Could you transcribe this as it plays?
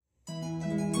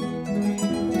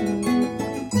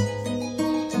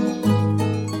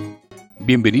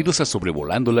Bienvenidos a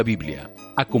Sobrevolando la Biblia.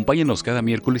 Acompáñanos cada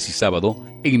miércoles y sábado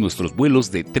en nuestros vuelos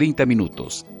de 30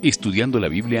 minutos, estudiando la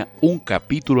Biblia un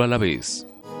capítulo a la vez.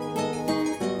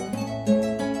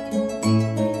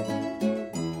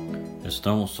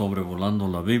 Estamos sobrevolando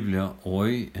la Biblia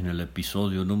hoy en el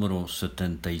episodio número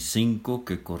 75,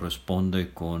 que corresponde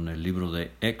con el libro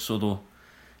de Éxodo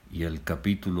y el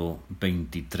capítulo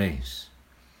 23.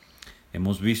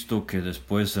 Hemos visto que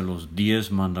después de los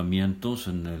 10 mandamientos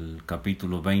en el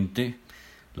capítulo 20,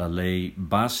 la ley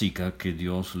básica que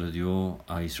Dios le dio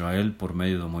a Israel por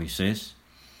medio de Moisés,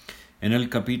 en el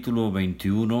capítulo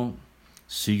 21,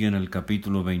 sigue en el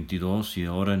capítulo 22 y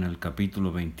ahora en el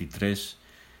capítulo 23,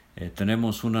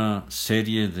 tenemos una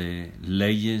serie de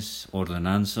leyes,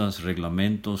 ordenanzas,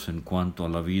 reglamentos en cuanto a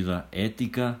la vida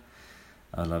ética,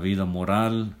 a la vida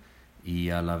moral y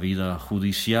a la vida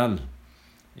judicial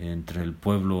entre el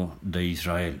pueblo de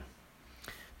Israel.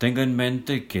 Tenga en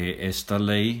mente que esta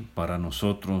ley para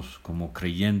nosotros como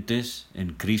creyentes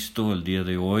en Cristo el día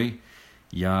de hoy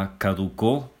ya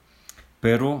caducó,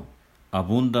 pero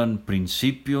abundan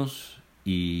principios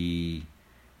y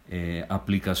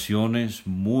aplicaciones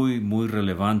muy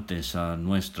relevantes a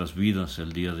nuestras vidas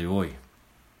el día de hoy.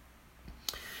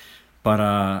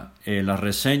 Para la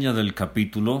reseña del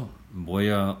capítulo voy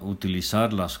a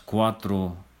utilizar las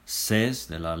 4 Cs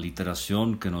de la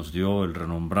literación que nos dio el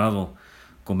renombrado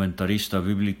comentarista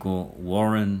bíblico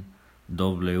Warren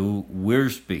W.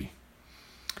 Wiersbe.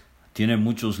 Tiene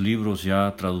muchos libros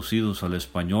ya traducidos al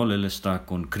español. Él está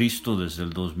con Cristo desde el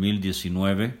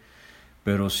 2019,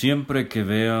 pero siempre que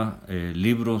vea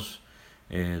libros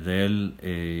de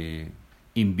él,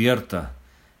 invierta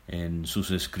en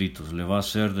sus escritos. Le va a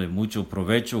ser de mucho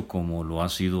provecho, como lo ha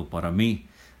sido para mí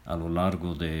a lo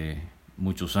largo de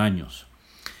muchos años.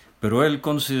 Pero él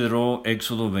consideró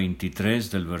Éxodo 23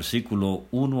 del versículo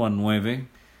 1 a 9,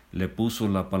 le puso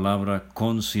la palabra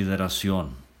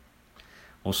consideración.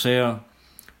 O sea,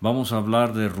 vamos a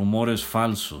hablar de rumores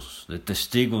falsos, de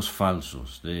testigos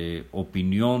falsos, de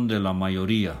opinión de la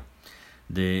mayoría,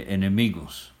 de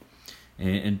enemigos.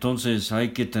 Entonces hay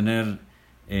que tener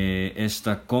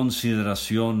esta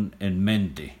consideración en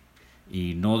mente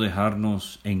y no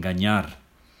dejarnos engañar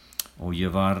o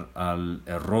llevar al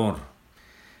error.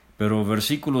 Pero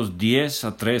versículos 10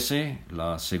 a 13,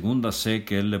 la segunda C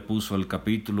que él le puso al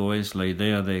capítulo es la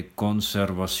idea de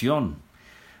conservación.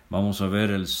 Vamos a ver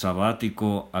el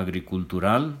sabático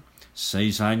agricultural.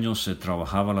 6 años se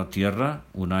trabajaba la tierra,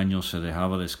 1 año se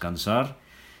dejaba descansar.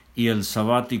 Y el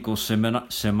sabático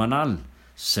semanal,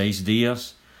 6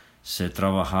 días se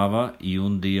trabajaba y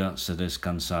 1 día se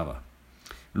descansaba.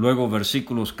 Luego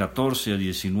versículos 14 a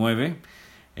 19,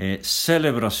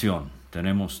 celebración.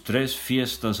 Tenemos 3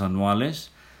 fiestas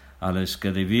anuales a las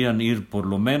que debían ir por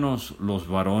lo menos los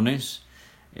varones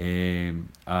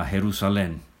a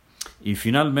Jerusalén. Y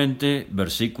finalmente,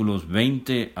 versículos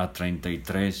 20 a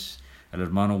 33, el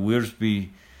hermano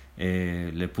Wiersbe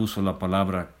le puso la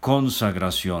palabra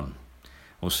consagración.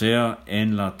 O sea,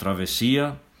 en la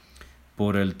travesía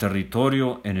por el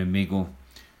territorio enemigo,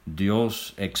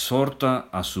 Dios exhorta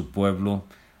a su pueblo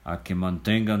a que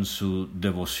mantengan su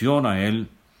devoción a Él,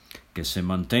 que se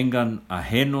mantengan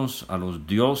ajenos a los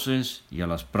dioses y a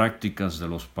las prácticas de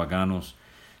los paganos,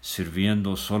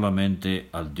 sirviendo solamente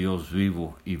al Dios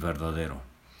vivo y verdadero.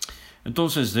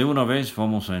 Entonces, de una vez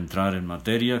vamos a entrar en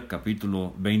materia,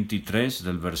 capítulo 23,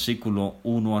 del versículo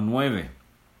 1 a 9.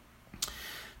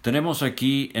 Tenemos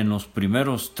aquí en los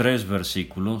primeros 3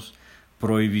 versículos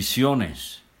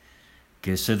prohibiciones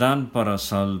que se dan para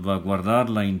salvaguardar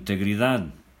la integridad,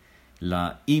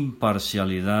 la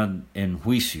imparcialidad en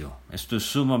juicio. Esto es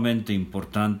sumamente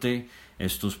importante.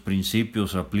 Estos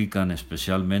principios aplican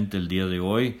especialmente el día de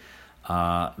hoy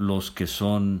a los que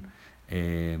son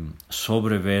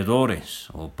sobreveedores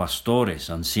o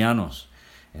pastores, ancianos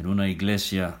en una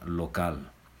iglesia local.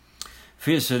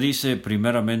 Fíjese, dice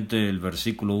primeramente el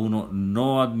versículo 1,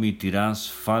 no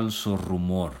admitirás falso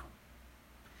rumor.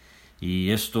 Y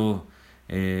esto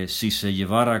si se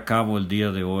llevara a cabo el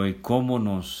día de hoy, ¿cómo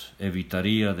nos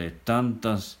evitaría de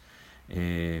tantas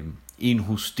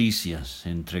injusticias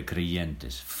entre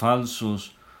creyentes?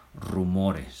 Falsos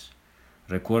rumores.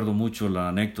 Recuerdo mucho la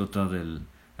anécdota del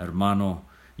hermano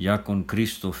ya con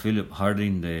Cristo, Philip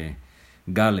Harding de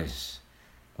Gales,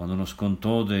 cuando nos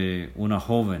contó de una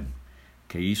joven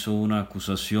que hizo una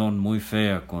acusación muy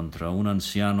fea contra un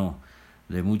anciano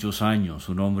de muchos años,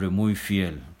 un hombre muy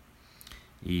fiel.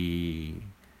 Y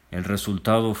el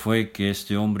resultado fue que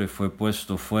este hombre fue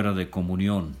puesto fuera de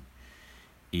comunión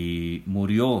y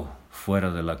murió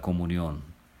fuera de la comunión.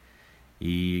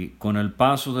 Y con el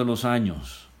paso de los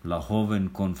años, la joven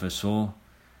confesó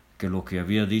que lo que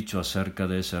había dicho acerca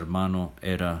de ese hermano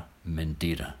era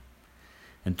mentira.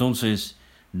 Entonces,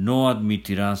 no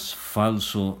admitirás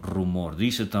falso rumor.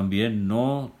 Dice también,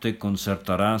 no te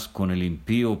concertarás con el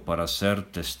impío para ser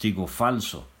testigo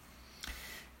falso.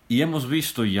 Y hemos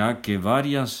visto ya que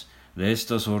varias de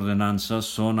estas ordenanzas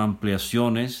son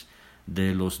ampliaciones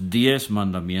de los 10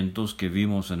 mandamientos que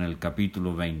vimos en el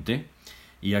capítulo 20.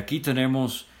 Y aquí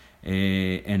tenemos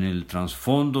en el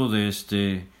trasfondo de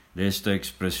esta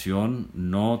expresión,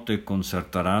 no te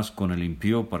concertarás con el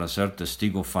impío para ser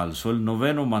testigo falso, el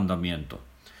 9º mandamiento.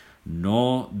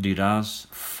 No dirás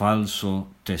falso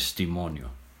testimonio.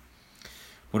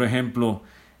 Por ejemplo,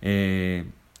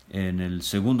 en el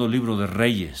segundo libro de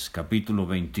Reyes, capítulo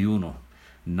 21,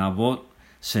 Nabot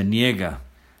se niega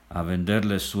a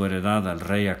venderle su heredad al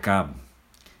rey Acab,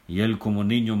 y él como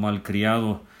niño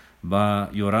malcriado va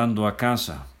llorando a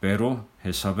casa, pero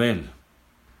Jezabel,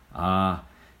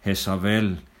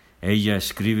 ella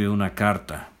escribe una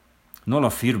carta, no la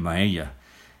firma ella,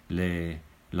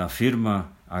 la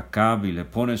firma Acab y le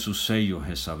pone su sello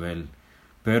Jezabel,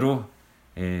 pero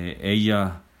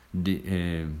ella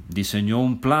diseñó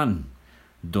un plan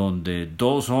donde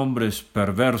 2 hombres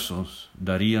perversos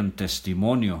darían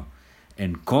testimonio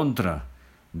en contra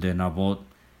de Nabot,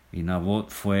 y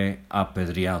Nabot fue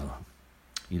apedreado.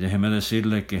 Y déjeme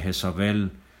decirle que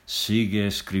Jezabel sigue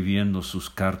escribiendo sus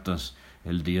cartas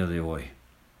el día de hoy.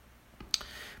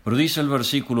 Pero dice el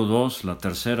versículo 2, la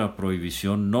tercera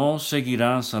prohibición, no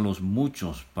seguirás a los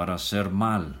muchos para hacer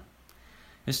mal.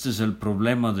 Este es el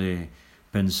problema de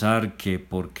pensar que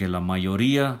porque la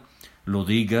mayoría lo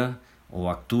diga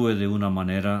o actúe de una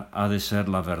manera, ha de ser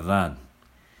la verdad.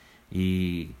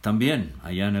 Y también,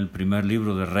 allá en el primer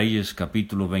libro de Reyes,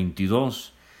 capítulo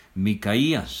 22,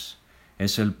 Micaías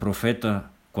es el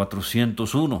profeta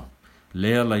 401.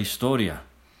 Lea la historia.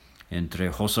 Entre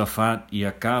Josafat y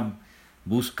Acab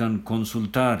buscan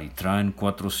consultar y traen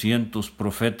 400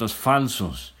 profetas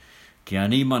falsos que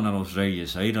animan a los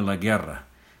reyes a ir a la guerra.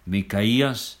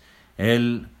 Micaías,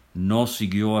 él no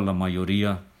siguió a la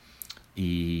mayoría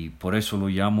y por eso lo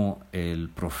llamo el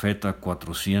profeta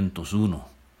 401.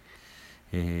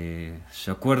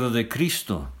 ¿Se acuerda de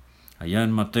Cristo? Allá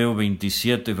en Mateo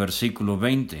 27, versículo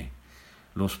 20,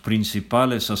 los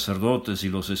principales sacerdotes y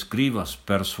los escribas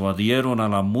persuadieron a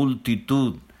la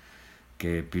multitud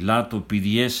que Pilato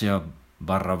pidiese a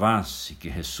Barrabás y que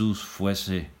Jesús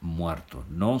fuese muerto.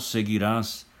 No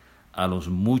seguirás a los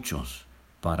muchos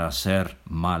para hacer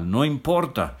mal. No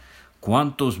importa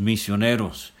cuántos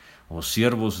misioneros o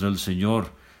siervos del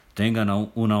Señor tengan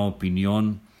una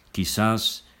opinión,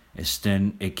 quizás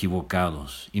estén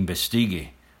equivocados.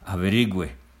 Investigue,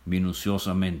 averigüe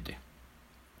minuciosamente.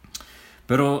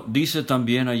 Pero dice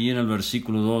también allí en el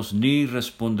versículo 2, ni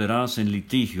responderás en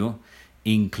litigio,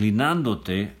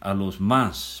 inclinándote a los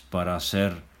más para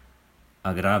hacer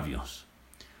agravios.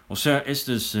 O sea,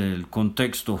 este es el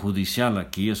contexto judicial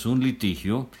aquí, es un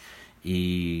litigio,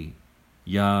 y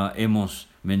ya hemos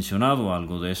mencionado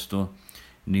algo de esto.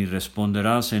 Ni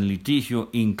responderás en litigio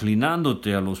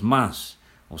inclinándote a los más,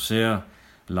 o sea,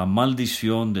 la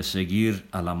maldición de seguir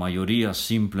a la mayoría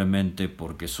simplemente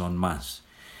porque son más.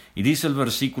 Y dice el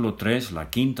versículo 3, la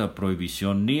quinta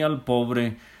prohibición, ni al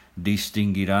pobre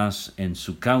distinguirás en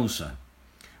su causa.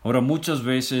 Ahora, muchas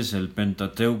veces el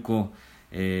Pentateuco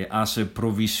hace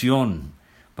provisión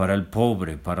para el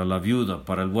pobre, para la viuda,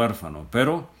 para el huérfano,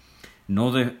 pero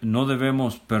no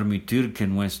debemos permitir que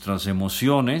nuestras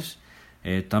emociones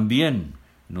también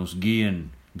nos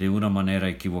guíen de una manera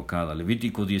equivocada.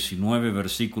 Levítico 19,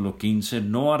 versículo 15,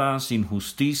 no harás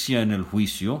injusticia en el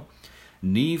juicio,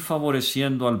 ni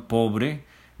favoreciendo al pobre,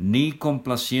 ni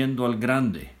complaciendo al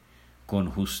grande.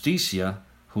 Con justicia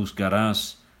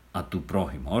juzgarás a tu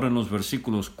prójimo. Ahora en los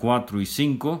versículos 4 y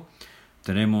 5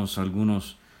 tenemos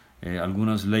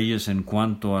algunas leyes en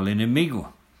cuanto al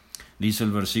enemigo. Dice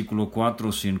el versículo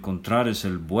 4, si encontrares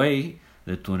el buey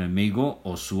de tu enemigo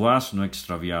o su asno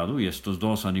extraviado, y estos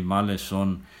 2 animales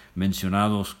son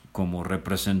mencionados como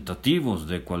representativos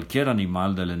de cualquier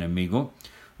animal del enemigo,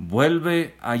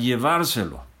 vuelve a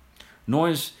llevárselo. No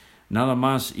es nada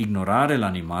más ignorar el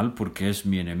animal porque es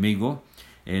mi enemigo,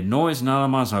 no es nada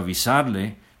más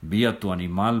avisarle, vi a tu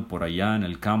animal por allá en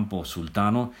el campo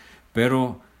sultano,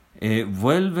 pero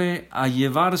vuelve a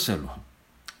llevárselo,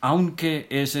 aunque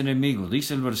es enemigo.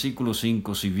 Dice el versículo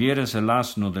 5, si vieres el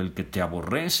asno del que te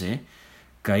aborrece,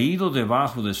 caído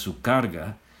debajo de su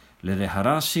carga, ¿le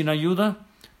dejarás sin ayuda?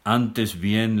 Antes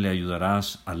bien le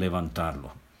ayudarás a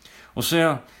levantarlo. O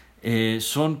sea,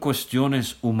 son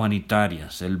cuestiones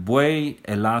humanitarias. El buey,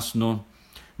 el asno,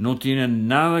 no tienen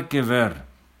nada que ver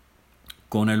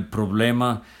con el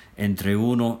problema entre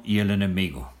uno y el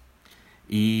enemigo.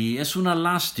 Y es una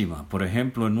lástima, por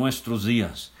ejemplo, en nuestros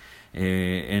días,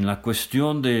 en la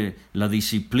cuestión de la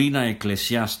disciplina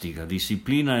eclesiástica,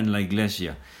 disciplina en la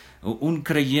iglesia. Un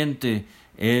creyente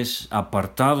es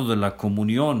apartado de la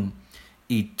comunión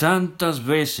y tantas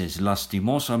veces,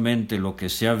 lastimosamente, lo que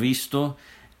se ha visto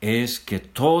es que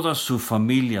toda su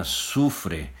familia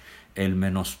sufre el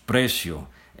menosprecio,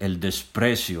 el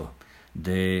desprecio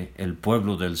del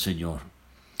pueblo del Señor.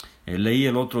 Leí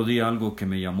el otro día algo que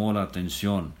me llamó la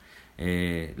atención.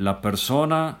 La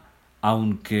persona,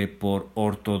 aunque por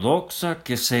ortodoxa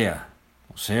que sea,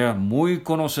 o sea, muy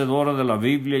conocedora de la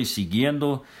Biblia y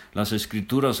siguiendo las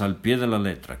Escrituras al pie de la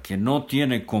letra, que no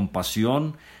tiene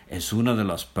compasión, es una de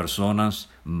las personas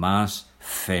más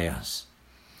feas.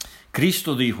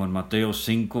 Cristo dijo en Mateo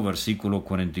 5, versículo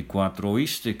 44,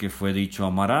 oíste que fue dicho,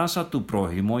 amarás a tu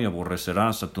prójimo y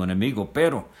aborrecerás a tu enemigo,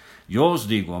 pero yo os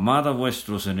digo, amad a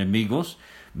vuestros enemigos,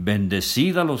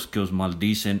 bendecid a los que os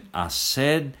maldicen,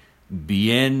 haced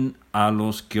bien a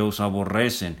los que os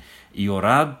aborrecen, y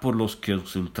orad por los que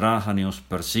os ultrajan y os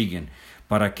persiguen,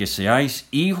 para que seáis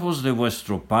hijos de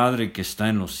vuestro Padre que está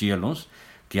en los cielos,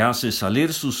 que hace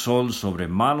salir su sol sobre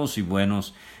malos y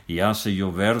buenos, y hace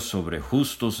llover sobre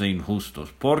justos e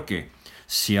injustos. Porque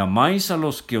si amáis a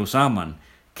los que os aman,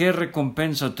 ¿qué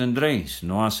recompensa tendréis?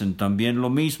 ¿No hacen también lo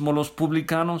mismo los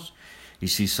publicanos? Y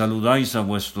si saludáis a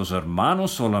vuestros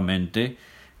hermanos solamente,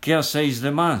 ¿qué hacéis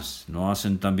de más? ¿No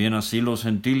hacen también así los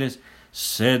gentiles?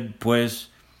 Sed, pues,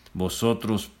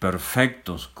 vosotros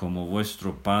perfectos, como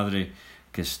vuestro Padre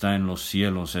que está en los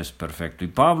cielos es perfecto. Y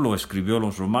Pablo escribió a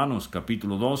los Romanos,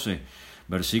 capítulo 12,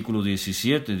 versículo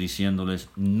 17, diciéndoles,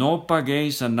 no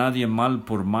paguéis a nadie mal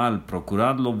por mal,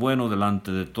 procurad lo bueno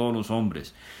delante de todos los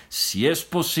hombres. Si es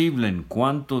posible, en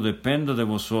cuanto dependa de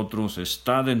vosotros,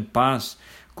 estad en paz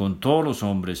con todos los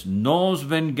hombres. No os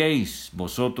venguéis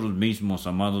vosotros mismos,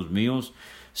 amados míos,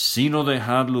 sino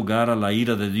dejad lugar a la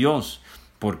ira de Dios,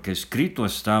 porque escrito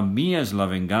está, mía es la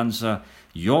venganza,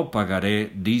 yo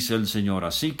pagaré, dice el Señor.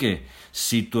 Así que,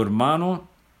 si tu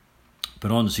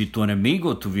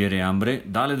enemigo tuviere hambre,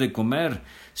 dale de comer,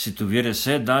 si tuviere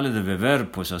sed, dale de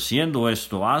beber, pues haciendo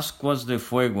esto, ascuas de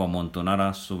fuego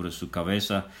amontonarás sobre su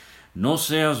cabeza. No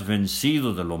seas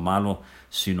vencido de lo malo,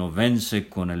 sino vence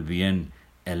con el bien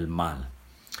el mal.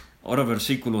 Ahora,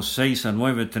 versículos 6 a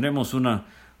 9, tenemos una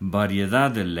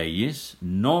variedad de leyes.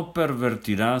 No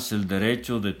pervertirás el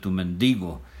derecho de tu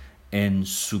mendigo en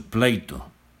su pleito.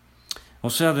 O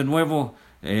sea, de nuevo,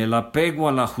 el apego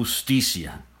a la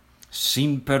justicia,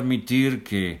 sin permitir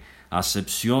que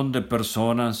acepción de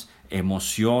personas,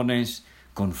 emociones,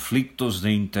 conflictos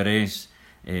de interés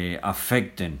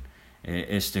afecten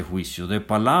este juicio. De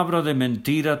palabra de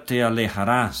mentira te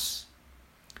alejarás.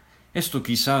 Esto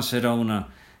quizás era una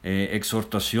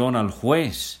exhortación al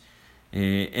juez.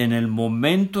 En el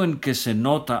momento en que se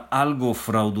nota algo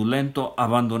fraudulento,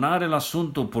 abandonar el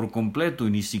asunto por completo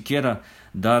y ni siquiera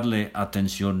darle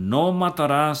atención. No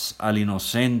matarás al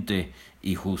inocente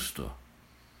y justo.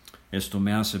 Esto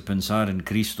me hace pensar en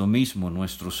Cristo mismo,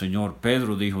 nuestro Señor.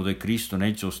 Pedro dijo de Cristo en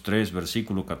Hechos 3,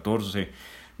 versículo 14,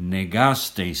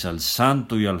 negasteis al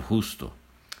santo y al justo.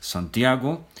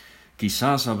 Santiago,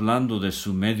 quizás hablando de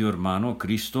su medio hermano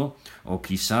Cristo, o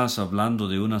quizás hablando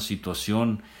de una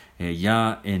situación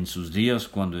ya en sus días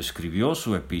cuando escribió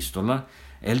su epístola,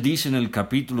 él dice en el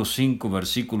capítulo 5,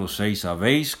 versículo 6,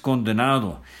 habéis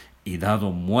condenado y dado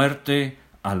muerte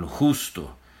al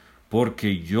justo,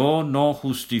 porque yo no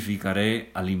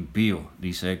justificaré al impío,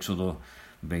 dice Éxodo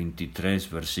 23,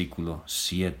 versículo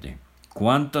 7.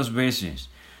 ¿Cuántas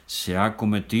veces se ha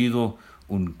cometido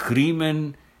un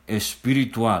crimen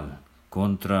espiritual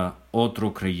contra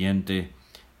otro creyente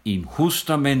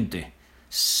injustamente,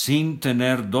 sin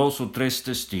tener 2 o 3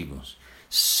 testigos,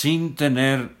 sin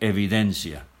tener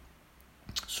evidencia?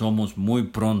 Somos muy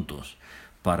prontos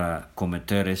para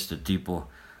cometer este tipo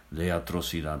de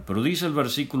atrocidad. Pero dice el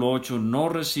versículo 8, no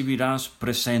recibirás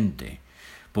presente,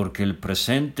 porque el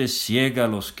presente ciega a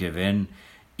los que ven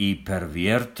y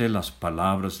pervierte las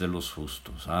palabras de los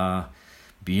justos.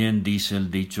 Bien dice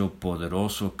el dicho,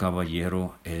 poderoso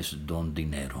caballero es don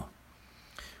dinero.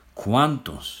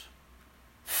 ¿Cuántos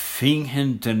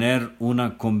fingen tener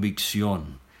una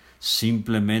convicción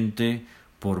simplemente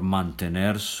por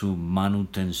mantener su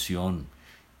manutención?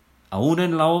 Aún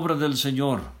en la obra del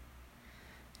Señor,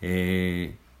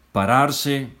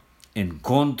 pararse en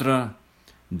contra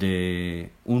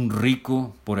de un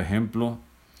rico, por ejemplo,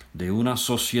 de una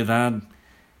sociedad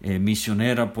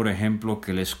misionera, por ejemplo,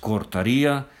 que les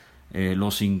cortaría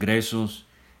los ingresos,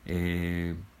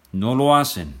 no lo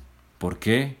hacen. ¿Por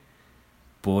qué?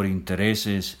 por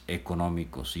intereses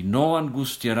económicos. Y no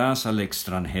angustiarás al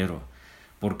extranjero,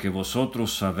 porque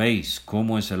vosotros sabéis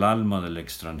cómo es el alma del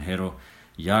extranjero,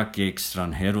 ya que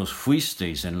extranjeros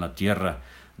fuisteis en la tierra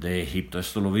de Egipto.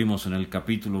 Esto lo vimos en el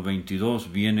capítulo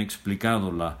 22, bien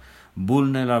explicado, la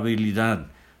vulnerabilidad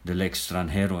del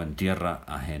extranjero en tierra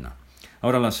ajena.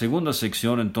 Ahora la segunda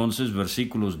sección, entonces,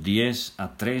 versículos 10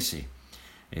 a 13.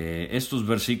 Estos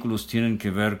versículos tienen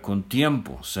que ver con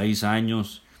tiempo, 6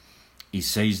 años y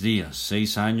 6 días,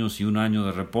 6 años y 1 año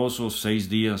de reposo, 6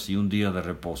 días y 1 día de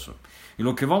reposo. Y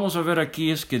lo que vamos a ver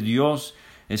aquí es que Dios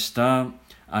está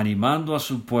animando a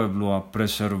su pueblo a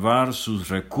preservar sus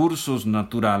recursos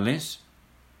naturales,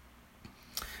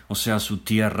 o sea, su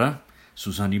tierra,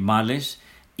 sus animales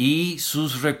y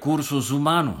sus recursos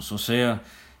humanos, o sea,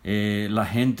 la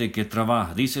gente que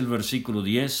trabaja. Dice el versículo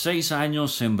 10, 6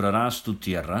 años sembrarás tu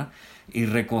tierra y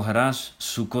recogerás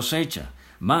su cosecha,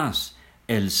 mas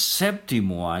el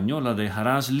 7º año la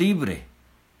dejarás libre.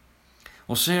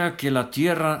 O sea, que la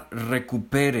tierra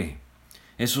recupere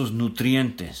esos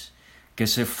nutrientes, que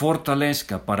se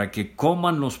fortalezca para que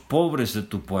coman los pobres de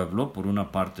tu pueblo, por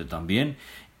una parte también,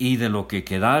 y de lo que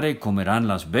quedare comerán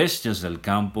las bestias del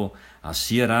campo,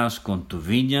 así harás con tu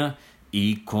viña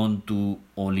y con tu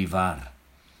olivar.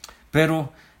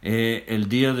 Pero el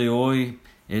día de hoy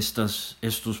estos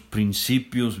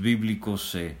principios bíblicos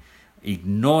se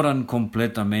ignoran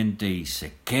completamente y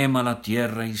se quema la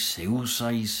tierra y se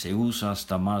usa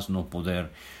hasta más no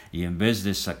poder, y en vez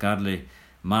de sacarle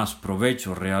más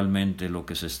provecho, realmente lo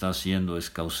que se está haciendo es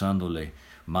causándole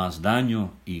más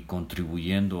daño y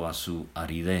contribuyendo a su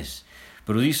aridez.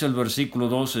 Pero dice el versículo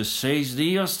 12, 6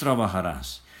 días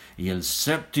trabajarás y el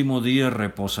 7º día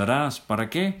reposarás.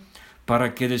 ¿Para qué?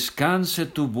 Para que descanse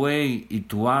tu buey y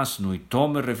tu asno y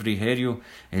tome refrigerio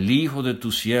el hijo de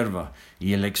tu sierva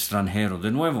y el extranjero.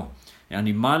 De nuevo,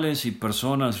 animales y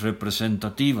personas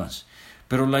representativas.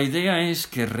 Pero la idea es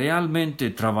que realmente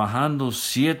trabajando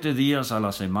 7 días a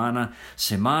la semana,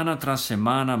 semana tras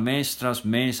semana, mes tras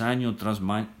mes, año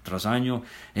tras año,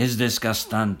 es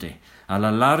desgastante. A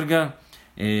la larga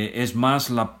es más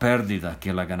la pérdida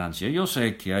que la ganancia. Yo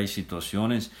sé que hay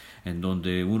situaciones en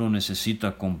donde uno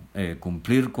necesita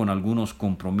cumplir con algunos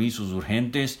compromisos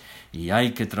urgentes y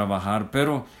hay que trabajar,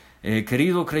 pero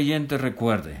querido creyente,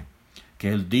 recuerde que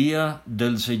el día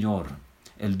del Señor,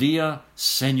 el día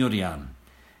señorial,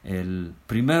 el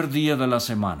primer día de la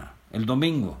semana, el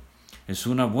domingo, es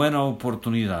una buena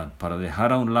oportunidad para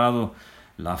dejar a un lado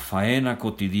la faena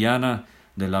cotidiana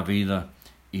de la vida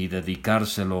y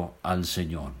dedicárselo al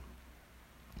Señor.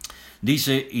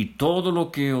 Dice, y todo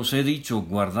lo que os he dicho,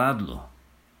 guardadlo.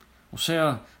 O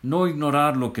sea, no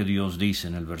ignorar lo que Dios dice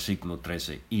en el versículo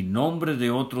 13. Y nombre de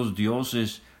otros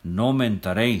dioses no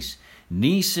mentaréis,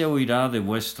 ni se oirá de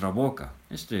vuestra boca.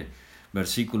 Este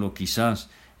versículo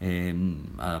quizás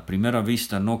a primera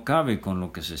vista no cabe con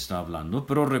lo que se está hablando,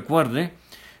 pero recuerde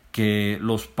que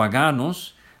los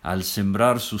paganos, al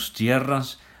sembrar sus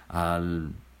tierras, al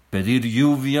pedir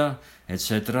lluvia,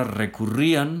 etcétera,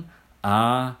 recurrían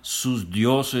a sus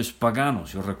dioses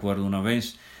paganos. Yo recuerdo una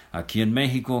vez aquí en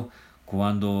México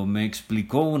cuando me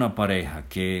explicó una pareja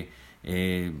que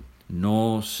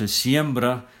no se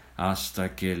siembra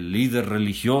hasta que el líder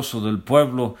religioso del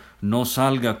pueblo no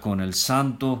salga con el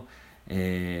santo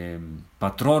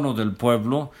patrono del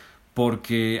pueblo,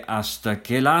 porque hasta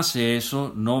que él hace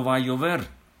eso no va a llover.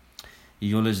 Y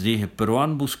yo les dije, pero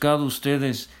han buscado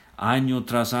ustedes año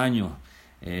tras año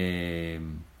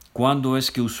 ¿cuándo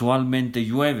es que usualmente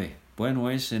llueve? Bueno,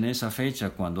 es en esa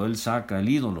fecha cuando él saca el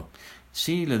ídolo.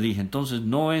 Sí, le dije, entonces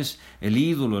no es el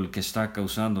ídolo el que está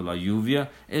causando la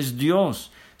lluvia, es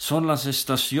Dios, son las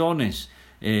estaciones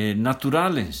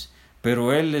naturales.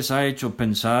 Pero él les ha hecho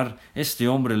pensar, este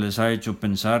hombre les ha hecho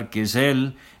pensar que es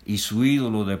él y su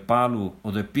ídolo de palo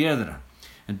o de piedra.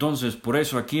 Entonces, por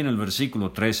eso aquí en el versículo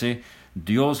 13,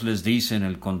 Dios les dice en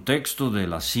el contexto de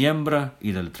la siembra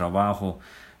y del trabajo,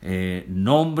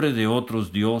 nombre de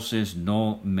otros dioses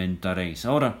no mentaréis.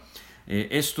 Ahora,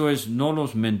 esto es, no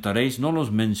los mentaréis, no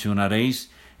los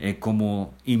mencionaréis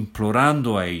como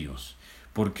implorando a ellos,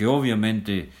 porque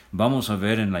obviamente vamos a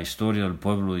ver en la historia del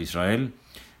pueblo de Israel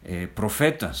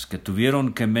profetas que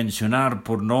tuvieron que mencionar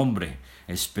por nombre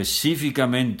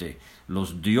específicamente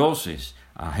los dioses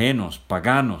ajenos,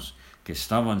 paganos, que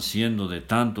estaban siendo de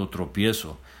tanto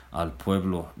tropiezo al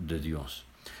pueblo de Dios.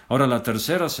 Ahora la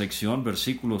tercera sección,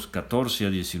 versículos 14 a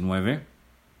 19,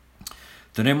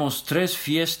 tenemos 3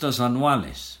 fiestas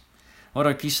anuales.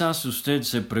 Ahora quizás usted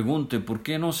se pregunte por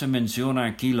qué no se menciona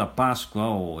aquí la Pascua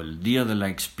o el día de la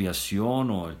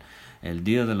expiación o el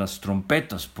día de las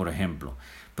trompetas, por ejemplo.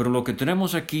 Pero lo que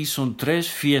tenemos aquí son 3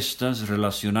 fiestas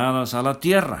relacionadas a la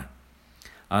tierra,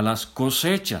 a las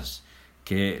cosechas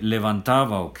que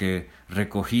levantaba o que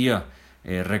recogería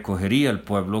el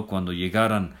pueblo cuando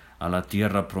llegaran a la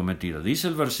tierra prometida. Dice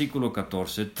el versículo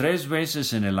 14, 3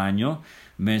 veces en el año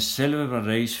me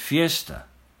celebraréis fiesta.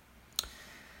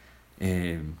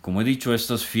 Como he dicho,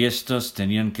 estas fiestas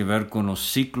tenían que ver con los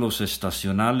ciclos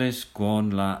estacionales,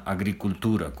 con la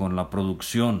agricultura, con la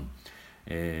producción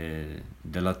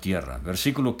de la tierra.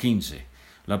 Versículo 15.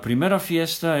 La primera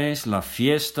fiesta es la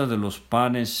fiesta de los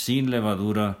panes sin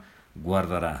levadura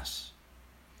guardarás.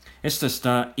 Esta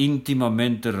está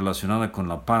íntimamente relacionada con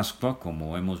la Pascua,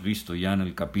 como hemos visto ya en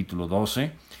el capítulo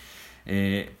 12,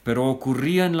 pero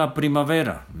ocurría en la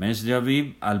primavera, mes de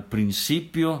Aviv, al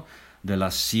principio de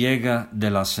la siega de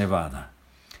la cebada.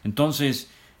 Entonces,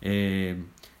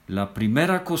 la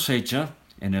primera cosecha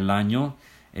en el año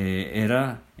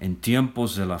era en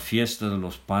tiempos de la fiesta de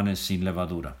los panes sin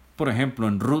levadura. Por ejemplo,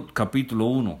 en Ruth capítulo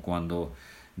 1, cuando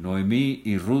Noemí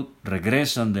y Ruth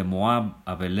regresan de Moab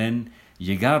a Belén,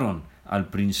 llegaron al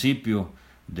principio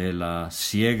de la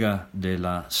siega de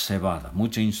la cebada.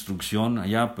 Mucha instrucción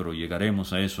allá, pero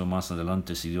llegaremos a eso más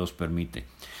adelante si Dios permite.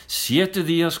 7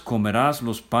 días comerás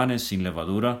los panes sin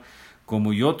levadura,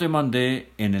 como yo te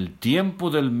mandé en el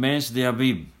tiempo del mes de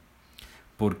Aviv,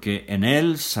 porque en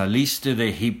él saliste de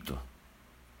Egipto.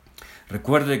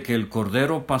 Recuerde que el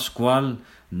cordero pascual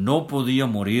no podía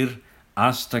morir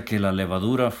hasta que la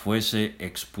levadura fuese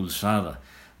expulsada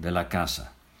de la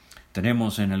casa.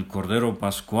 Tenemos en el cordero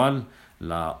pascual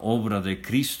la obra de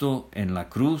Cristo en la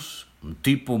cruz, un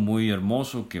tipo muy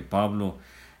hermoso que Pablo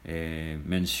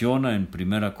menciona en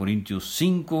 1 Corintios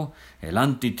 5, el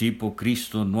antitipo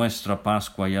Cristo, nuestra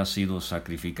Pascua, ya ha sido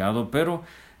sacrificado, pero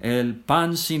el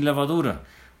pan sin levadura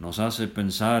nos hace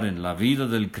pensar en la vida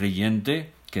del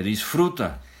creyente que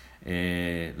disfruta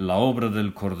la obra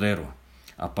del Cordero,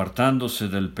 apartándose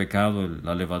del pecado,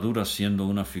 la levadura siendo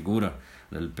una figura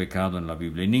del pecado en la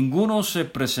Biblia. Y ninguno se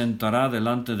presentará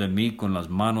delante de mí con las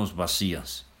manos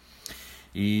vacías.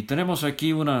 Y tenemos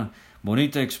aquí una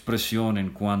bonita expresión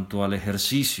en cuanto al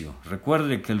ejercicio.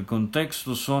 Recuerde que el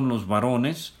contexto son los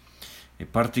varones,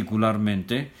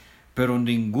 particularmente, pero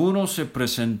ninguno se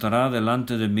presentará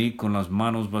delante de mí con las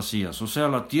manos vacías. O sea,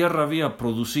 la tierra había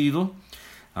producido,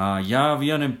 ya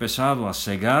habían empezado a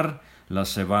segar la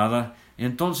cebada,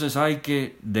 entonces hay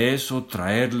que de eso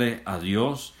traerle a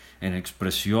Dios en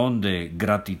expresión de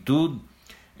gratitud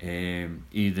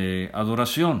y de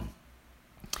adoración.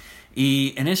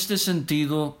 Y en este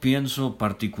sentido pienso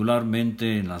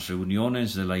particularmente en las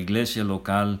reuniones de la iglesia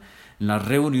local, en la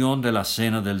reunión de la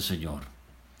Cena del Señor.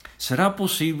 ¿Será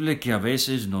posible que a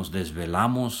veces nos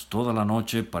desvelamos toda la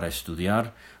noche para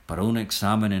estudiar para un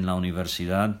examen en la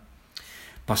universidad?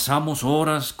 Pasamos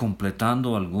horas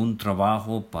completando algún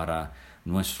trabajo para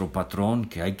nuestro patrón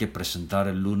que hay que presentar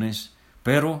el lunes,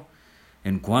 pero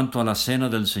en cuanto a la Cena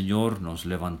del Señor nos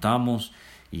levantamos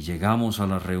y llegamos a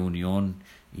la reunión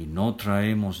y no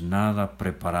traemos nada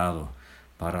preparado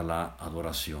para la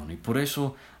adoración. Y por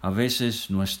eso a veces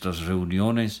nuestras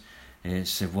reuniones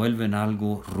se vuelven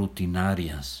algo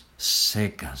rutinarias,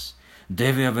 secas.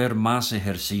 Debe haber más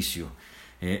ejercicio.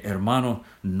 Hermano,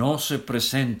 no se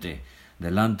presente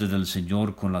delante del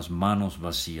Señor con las manos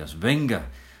vacías. Venga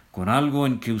con algo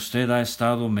en que usted ha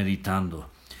estado meditando.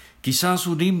 Quizás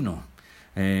un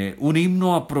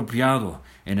himno apropiado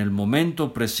en el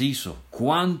momento preciso.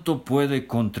 ¿Cuánto puede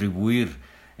contribuir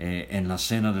en la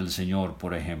Cena del Señor,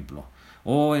 por ejemplo?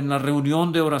 O en la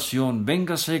reunión de oración,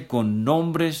 véngase con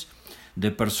nombres de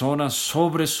personas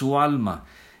sobre su alma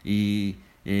y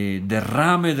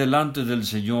derrame delante del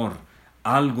Señor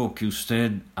algo que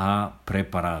usted ha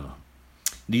preparado.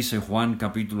 Dice Juan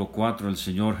capítulo 4, el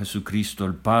Señor Jesucristo,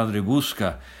 el Padre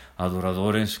busca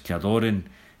adoradores que adoren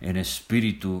en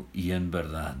espíritu y en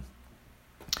verdad.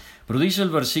 Pero dice el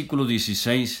versículo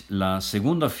 16, la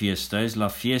segunda fiesta es la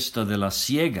fiesta de la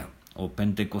siega o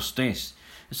Pentecostés.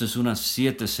 Esta es unas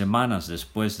 7 semanas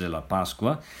después de la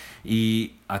Pascua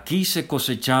y aquí se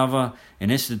cosechaba, en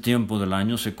este tiempo del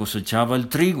año se cosechaba el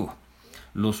trigo,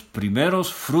 los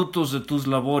primeros frutos de tus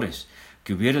labores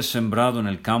que hubieras sembrado en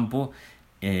el campo.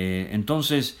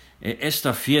 Entonces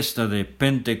esta fiesta de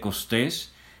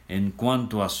Pentecostés, en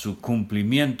cuanto a su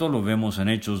cumplimiento, lo vemos en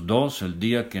Hechos 2, el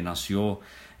día que nació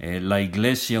la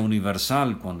Iglesia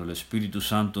Universal, cuando el Espíritu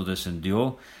Santo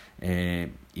descendió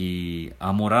y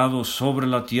ha morado sobre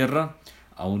la tierra,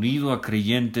 ha unido a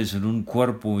creyentes en un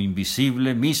cuerpo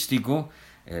invisible, místico,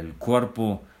 el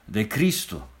cuerpo de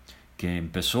Cristo, que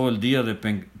empezó el día de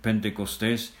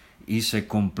Pentecostés y se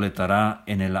completará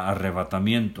en el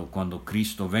arrebatamiento, cuando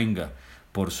Cristo venga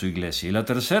por su iglesia. Y la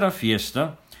tercera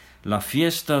fiesta, la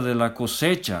fiesta de la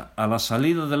cosecha a la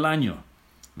salida del año.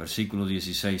 Versículo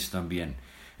 16 también.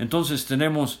 Entonces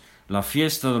tenemos la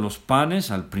fiesta de los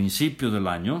panes al principio del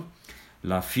año,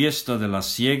 la fiesta de la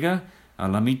siega a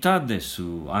la mitad de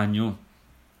su año,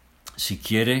 si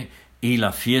quiere, y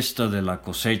la fiesta de la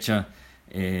cosecha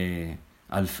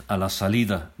a la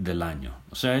salida del año.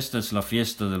 O sea, esta es la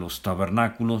fiesta de los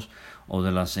tabernáculos o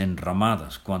de las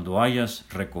enramadas, cuando hayas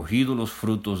recogido los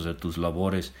frutos de tus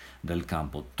labores del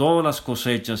campo. Todas las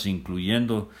cosechas,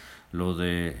 incluyendo lo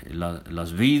de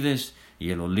las vides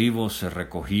y el olivo, se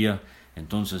recogía.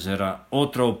 Entonces era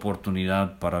otra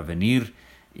oportunidad para venir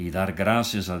y dar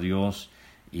gracias a Dios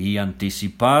y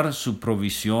anticipar su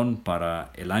provisión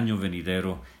para el año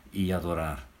venidero y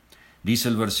adorar. Dice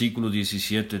el versículo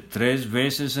 17, 3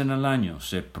 veces en el año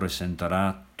se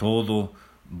presentará todo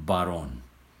varón.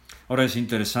 Ahora es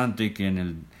interesante que en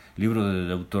el libro de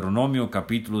Deuteronomio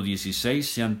capítulo 16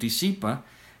 se anticipa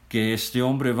que este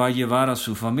hombre va a llevar a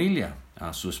su familia,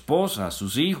 a su esposa, a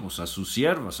sus hijos, a sus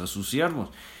siervas, a sus siervos,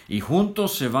 y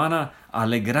juntos se van a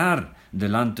alegrar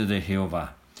delante de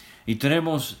Jehová. Y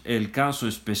tenemos el caso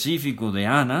específico de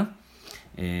Ana,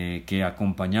 que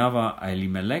acompañaba a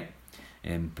Elimelech,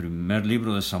 en primer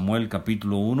libro de Samuel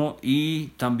capítulo 1, y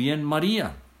también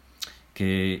María,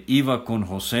 que iba con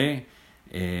José,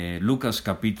 Lucas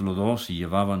capítulo 2, y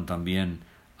llevaban también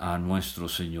a nuestro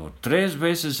Señor. 3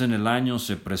 veces en el año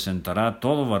se presentará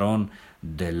todo varón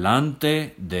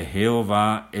delante de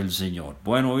Jehová el Señor.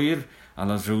 Bueno ir a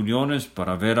las reuniones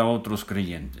para ver a otros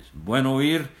creyentes, bueno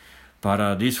ir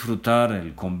para disfrutar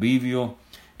el convivio,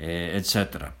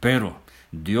 etc. Pero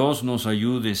Dios nos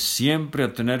ayude siempre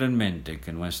a tener en mente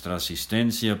que nuestra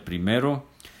asistencia primero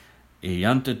y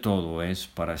ante todo es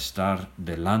para estar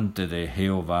delante de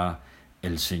Jehová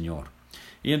el Señor.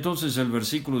 Y entonces el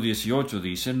versículo 18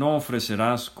 dice, no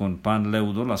ofrecerás con pan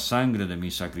leudo la sangre de mi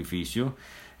sacrificio,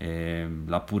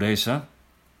 la pureza,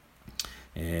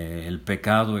 el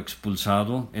pecado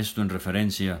expulsado, esto en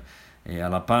referencia a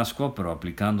la Pascua, pero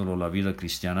aplicándolo a la vida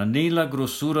cristiana, ni la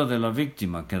grosura de la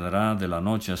víctima quedará de la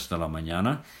noche hasta la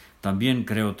mañana. También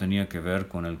creo tenía que ver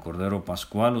con el Cordero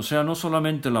Pascual, o sea, no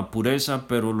solamente la pureza,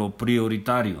 pero lo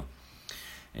prioritario.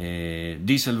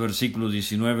 Dice el versículo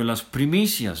 19, las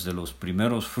primicias de los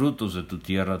primeros frutos de tu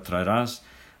tierra traerás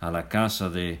a la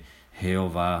casa de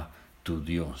Jehová tu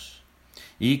Dios.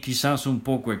 Y quizás un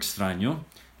poco extraño,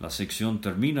 la sección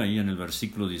termina ahí en el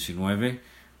versículo 19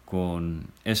 con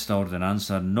esta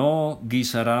ordenanza, no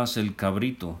guisarás el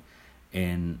cabrito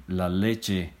en la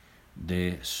leche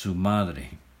de su madre.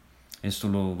 Esto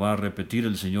lo va a repetir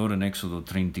el Señor en Éxodo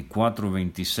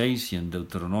 34:26 y en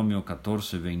Deuteronomio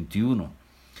 14:21.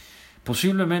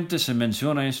 Posiblemente se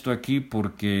menciona esto aquí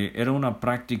porque era una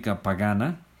práctica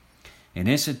pagana. En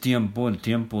ese tiempo, el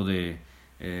tiempo de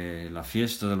la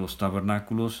fiesta de los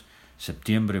tabernáculos,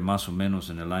 septiembre más o menos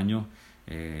en el año,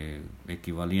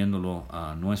 equivaliéndolo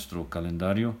a nuestro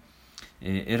calendario,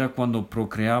 era cuando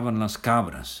procreaban las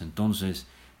cabras. Entonces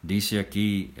dice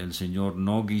aquí el Señor,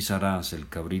 no guisarás el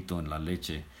cabrito en la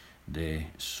leche de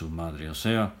su madre. O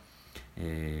sea,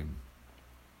 el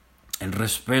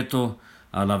respeto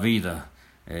a la vida,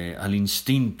 al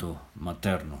instinto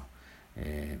materno,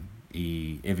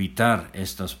 y evitar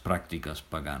estas prácticas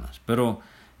paganas. Pero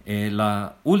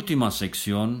la última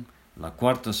sección, la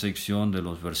cuarta sección de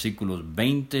los versículos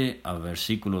 20 a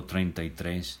versículo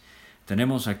 33,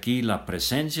 tenemos aquí la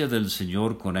presencia del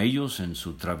Señor con ellos en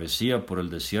su travesía por el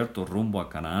desierto rumbo a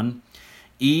Canaán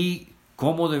y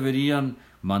cómo deberían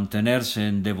mantenerse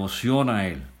en devoción a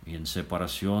Él y en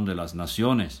separación de las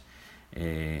naciones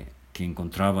que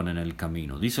encontraban en el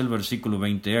camino. Dice el versículo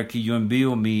 20, aquí yo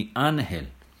envío mi ángel.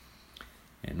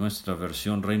 En nuestra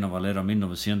versión Reina Valera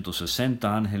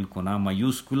 1960, ángel con A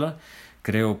mayúscula,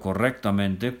 creo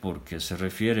correctamente porque se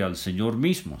refiere al Señor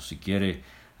mismo. Si quiere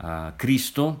a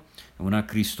Cristo, una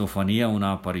cristofanía,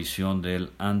 una aparición de Él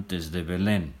antes de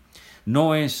Belén.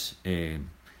 No es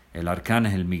el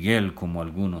arcángel Miguel como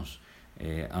algunos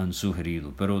han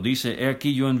sugerido, pero dice, he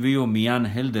aquí yo envío mi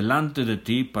ángel delante de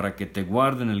ti para que te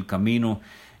guarde en el camino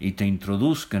y te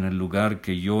introduzca en el lugar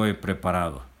que yo he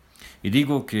preparado. Y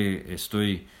digo que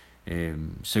estoy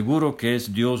seguro que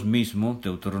es Dios mismo.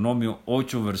 Deuteronomio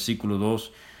 8, versículo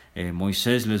 2,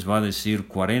 Moisés les va a decir,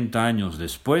 40 años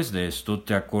después de esto,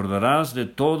 te acordarás de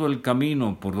todo el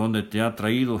camino por donde te ha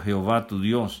traído Jehová tu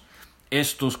Dios,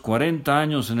 estos 40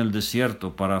 años en el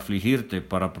desierto para afligirte,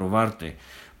 para probarte,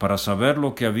 para saber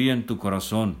lo que había en tu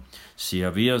corazón, si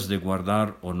habías de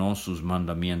guardar o no sus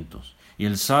mandamientos. Y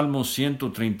el Salmo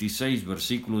 136,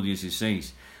 versículo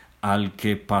 16, al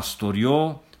que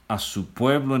pastoreó a su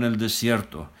pueblo en el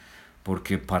desierto,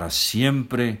 porque para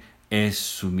siempre es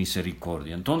su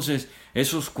misericordia. Entonces,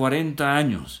 esos 40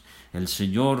 años, el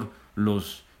Señor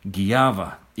los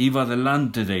guiaba, iba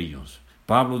delante de ellos.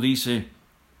 Pablo dice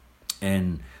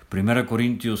en 1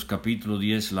 Corintios capítulo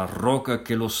 10, la roca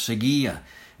que los seguía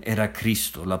era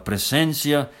Cristo, la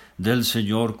presencia del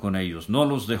Señor con ellos, no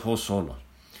los dejó solos.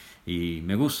 Y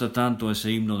me gusta tanto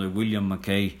ese himno de William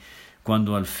Mackay,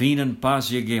 cuando al fin en paz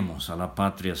lleguemos a la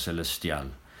patria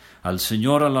celestial. Al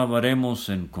Señor alabaremos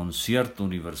en concierto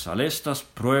universal. Estas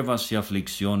pruebas y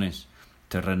aflicciones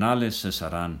terrenales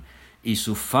cesarán, y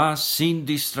su faz sin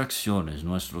distracciones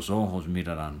nuestros ojos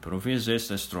mirarán. Pero fíjense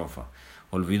esta estrofa: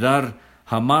 olvidar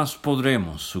jamás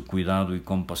podremos su cuidado y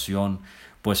compasión,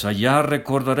 pues allá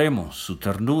recordaremos su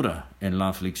ternura en la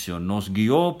aflicción. Nos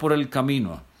guió por el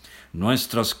camino,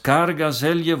 nuestras cargas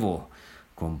Él llevó,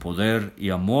 con poder y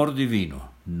amor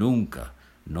divino, nunca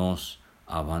nos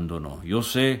abandonó. Yo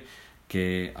sé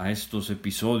que a estos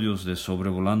episodios de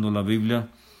Sobrevolando la Biblia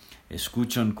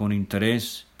escuchan con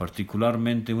interés,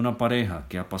 particularmente una pareja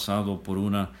que ha pasado por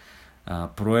una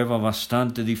prueba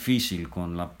bastante difícil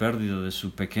con la pérdida de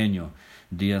su pequeño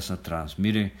días atrás.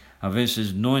 Mire, a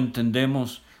veces no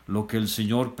entendemos lo que el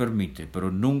Señor permite,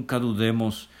 pero nunca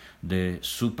dudemos de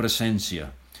su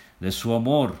presencia, de su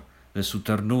amor, de su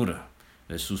ternura,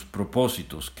 de sus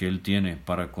propósitos que Él tiene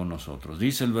para con nosotros.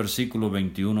 Dice el versículo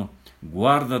 21,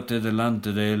 guárdate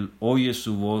delante de Él, oye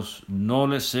su voz, no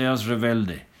le seas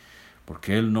rebelde,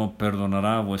 porque Él no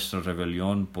perdonará vuestra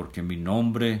rebelión, porque mi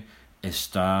nombre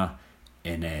está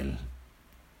en Él.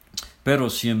 Pero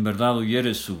si en verdad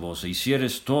oyeres su voz e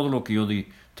hicieres todo lo que yo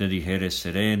te dijere,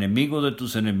 seré enemigo de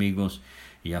tus enemigos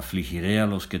y afligiré a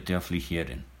los que te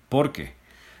afligieren. Porque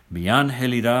mi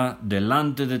ángel irá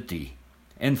delante de ti,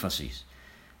 énfasis,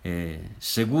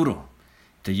 seguro,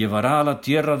 te llevará a la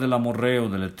tierra del amorreo,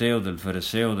 del eteo, del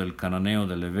fereceo, del cananeo,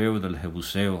 del heveo y del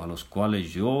jebuseo, a los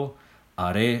cuales yo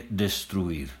haré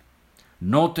destruir.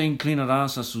 No te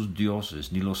inclinarás a sus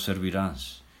dioses, ni los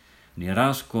servirás, ni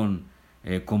harás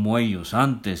como ellos,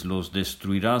 antes los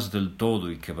destruirás del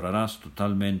todo y quebrarás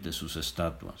totalmente sus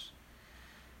estatuas.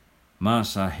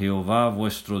 Mas a Jehová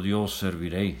vuestro Dios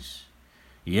serviréis,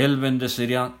 y Él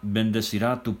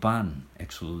bendecirá tu pan,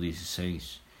 Éxodo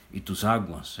 16, y tus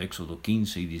aguas, Éxodo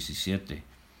 15 y 17.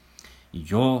 Y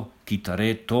yo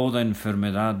quitaré toda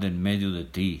enfermedad de en medio de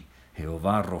ti,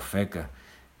 Jehová Rofeca,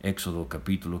 Éxodo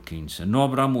capítulo 15. No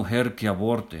habrá mujer que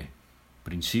aborte,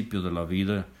 principio de la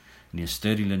vida, ni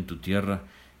estéril en tu tierra,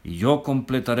 y yo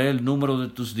completaré el número de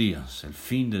tus días, el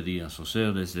fin de días, o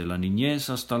sea, desde la niñez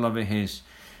hasta la vejez.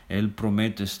 Él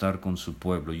promete estar con su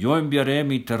pueblo. Yo enviaré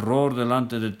mi terror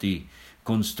delante de ti,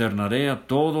 consternaré a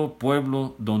todo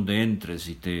pueblo donde entres,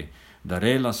 y te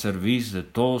daré la cerviz de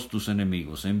todos tus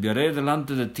enemigos. Enviaré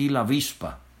delante de ti la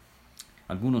avispa.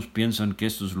 Algunos piensan que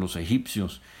estos los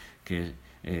egipcios que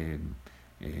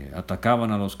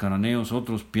atacaban a los cananeos,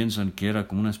 otros piensan que era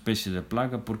como una especie de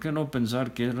plaga. ¿Por qué no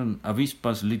pensar que eran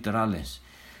avispas literales?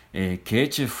 Que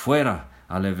eche fuera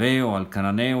al heveo, al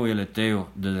cananeo y al eteo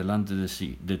de delante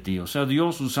de ti. O sea,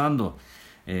 Dios usando,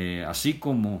 así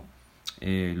como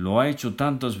lo ha hecho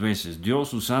tantas veces,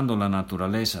 Dios usando la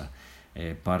naturaleza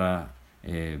para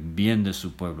bien de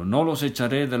su pueblo. No los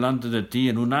echaré delante de ti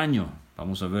en un año.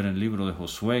 Vamos a ver en el libro de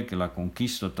Josué que la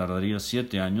conquista tardaría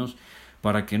 7 años,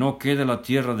 para que no quede la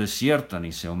tierra desierta,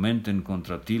 ni se aumenten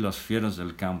contra ti las fieras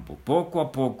del campo. Poco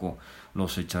a poco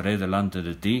los echaré delante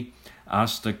de ti,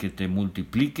 hasta que te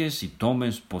multipliques y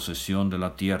tomes posesión de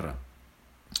la tierra.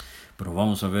 Pero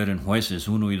vamos a ver en Jueces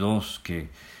 1 y 2 que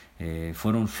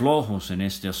fueron flojos en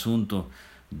este asunto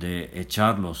de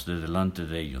echarlos de delante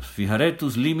de ellos. Fijaré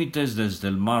tus límites desde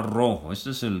el Mar Rojo.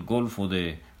 Este es el Golfo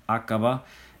de Acaba,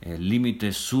 el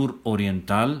límite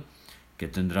suroriental que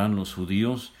tendrán los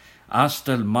judíos,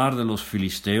 hasta el mar de los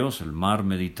filisteos, el mar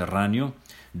Mediterráneo,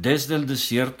 desde el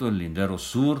desierto, el lindero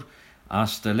sur,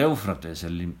 hasta el Éufrates,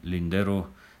 el lindero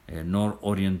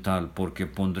nororiental, porque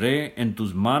pondré en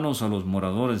tus manos a los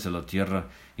moradores de la tierra,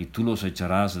 y tú los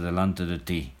echarás delante de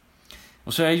ti.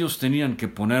 O sea, ellos tenían que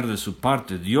poner de su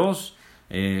parte. Dios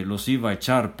los iba a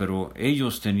echar, pero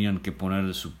ellos tenían que poner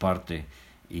de su parte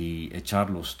y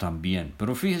echarlos también.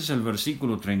 Pero fíjese el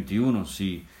versículo 31,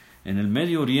 si en el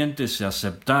Medio Oriente se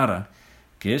aceptara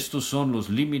que estos son los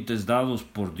límites dados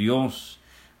por Dios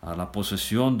a la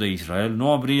posesión de Israel,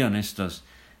 no habrían estas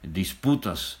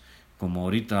disputas como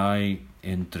ahorita hay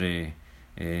entre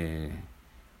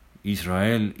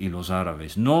Israel y los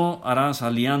árabes. No harás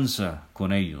alianza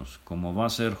con ellos, como va a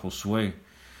hacer Josué,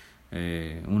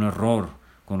 un error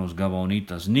con los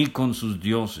gabaonitas, ni con sus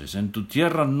dioses. En tu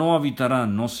tierra no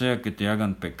habitarán, no sea que te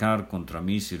hagan pecar contra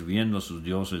mí sirviendo a sus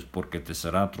dioses, porque te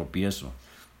será tropiezo.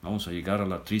 Vamos a llegar a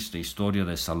la triste historia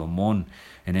de Salomón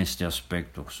en este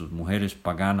aspecto, sus mujeres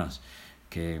paganas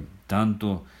que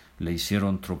tanto le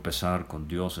hicieron tropezar con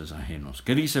dioses ajenos.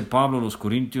 ¿Qué dice Pablo a los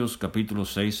Corintios, capítulo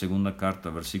 6, segunda carta,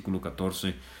 versículo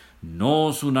 14? No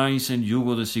os unáis en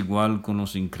yugo desigual con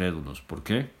los incrédulos. ¿Por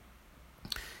qué?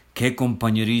 ¿Qué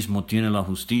compañerismo tiene la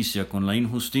justicia con la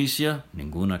injusticia?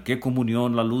 Ninguna. ¿Qué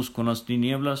comunión la luz con las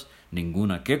tinieblas?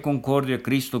 Ninguna. ¿Qué concordia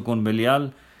Cristo con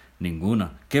Belial?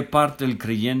 Ninguna. ¿Qué parte el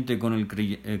creyente con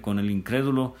el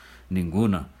incrédulo?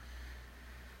 Ninguna.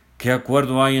 ¿Qué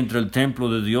acuerdo hay entre el templo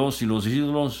de Dios y los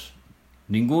ídolos?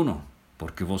 Ninguno,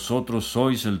 porque vosotros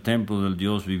sois el templo del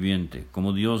Dios viviente.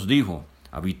 Como Dios dijo,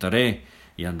 habitaré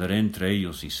y andaré entre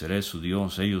ellos y seré su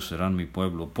Dios, ellos serán mi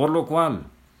pueblo. Por lo cual,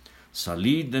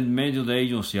 salid de en medio de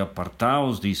ellos y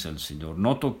apartaos, dice el Señor.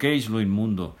 No toquéis lo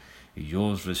inmundo y yo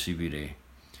os recibiré.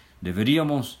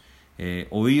 Deberíamos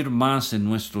oír más en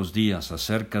nuestros días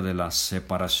acerca de la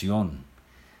separación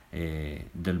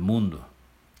del mundo.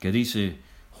 ¿Qué dice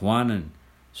Juan en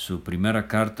su primera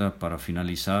carta para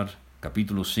finalizar?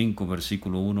 Capítulo 5,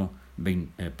 versículo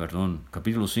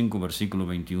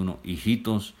 21.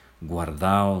 Hijitos,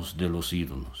 guardaos de los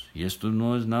ídolos. Y esto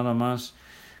no es nada más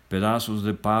pedazos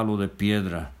de palo, de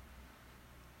piedra.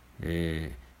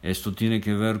 Esto tiene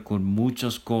que ver con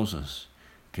muchas cosas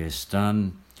que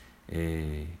están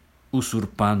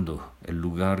usurpando el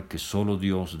lugar que solo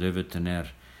Dios debe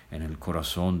tener en el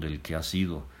corazón del que ha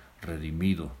sido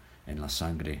redimido en la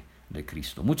sangre de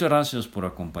Cristo. Muchas gracias por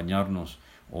acompañarnos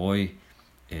hoy,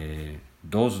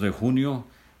 2 de junio,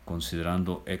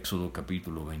 considerando Éxodo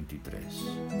capítulo 23.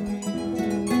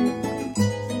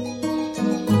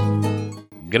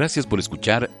 Gracias por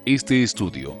escuchar este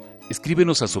estudio.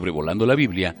 Escríbenos a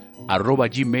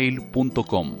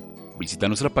sobrevolandolabiblia@gmail.com. Visita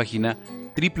nuestra página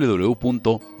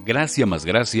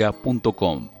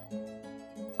www.graciamasgracia.com.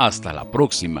 Hasta la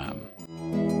próxima.